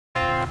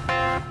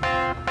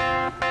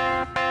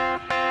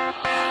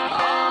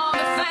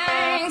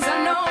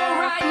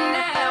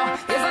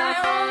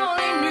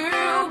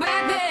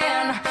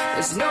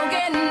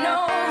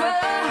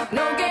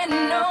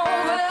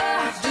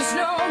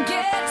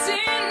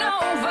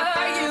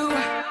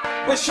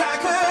Wish I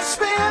could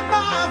spin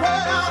my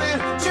world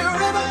into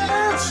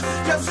reverse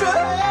just to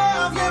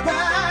have you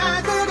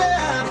back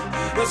again.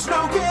 There's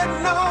no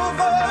getting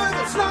over,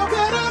 there's no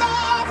getting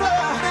over.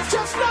 There's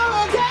just no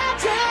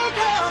getting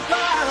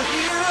over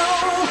you.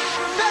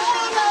 No,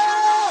 no.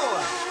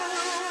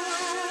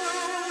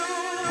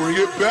 Bring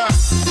it back.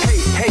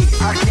 Hey,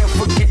 I can't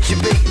forget you,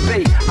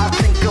 baby. I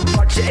think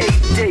about your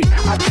 8-day.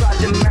 I tried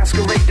to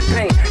masquerade the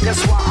pain.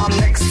 That's why I'm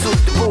next to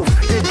the roof.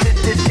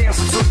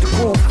 Dancing to the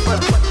groove, but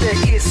there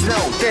is no.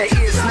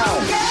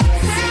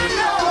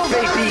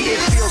 Baby,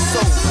 it feels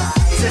so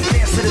to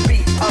dance to the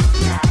beat of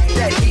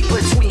that heat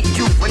between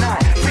you and I.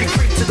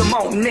 Free to the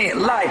moment,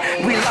 light.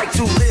 We like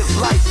to live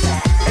life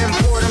and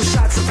pour them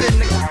shots up in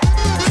the.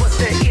 But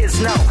there is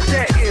no.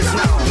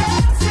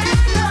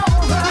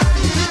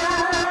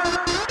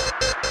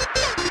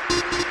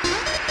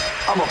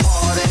 I'm a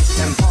party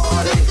and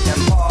party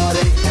and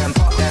party and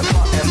party and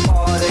party and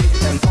party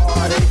and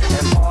party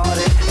and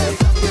party and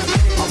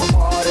I'm a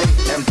party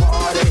and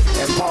party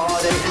and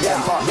party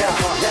and party and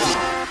party.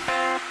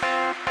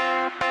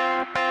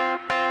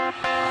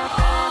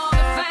 All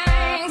the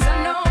things I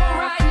know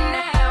right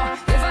now,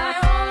 if I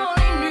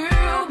only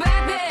knew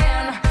back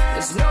then,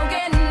 there's no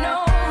getting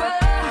over,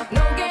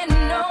 no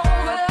getting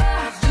over,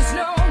 there's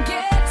no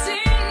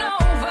getting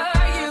over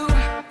you.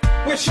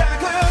 Wish I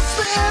could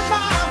spin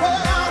my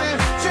world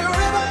into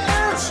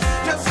reverse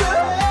just to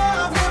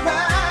have you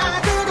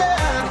back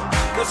again.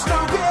 There's no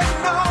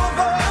getting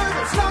over,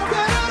 there's no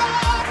getting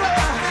over.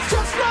 There's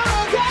just no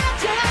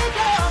getting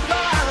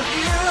over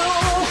you.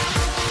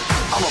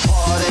 I'm a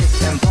party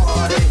and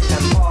party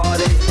and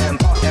party and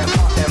party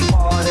and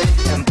party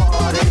and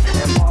party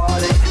and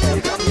party and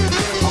party.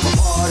 I'm a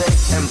party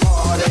and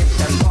party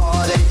and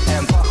party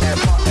and party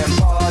and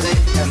party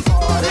and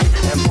party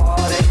and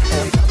party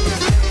and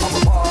I'm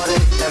a party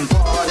and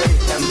party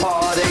and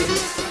party.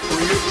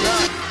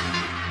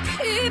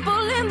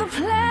 People in the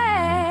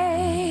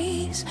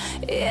place,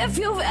 if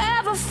you've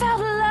ever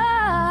felt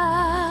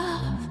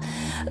love,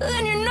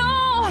 then you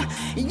know,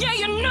 yeah,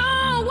 you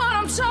know what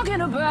I'm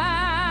talking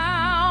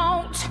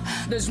about.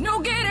 There's no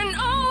getting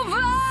over.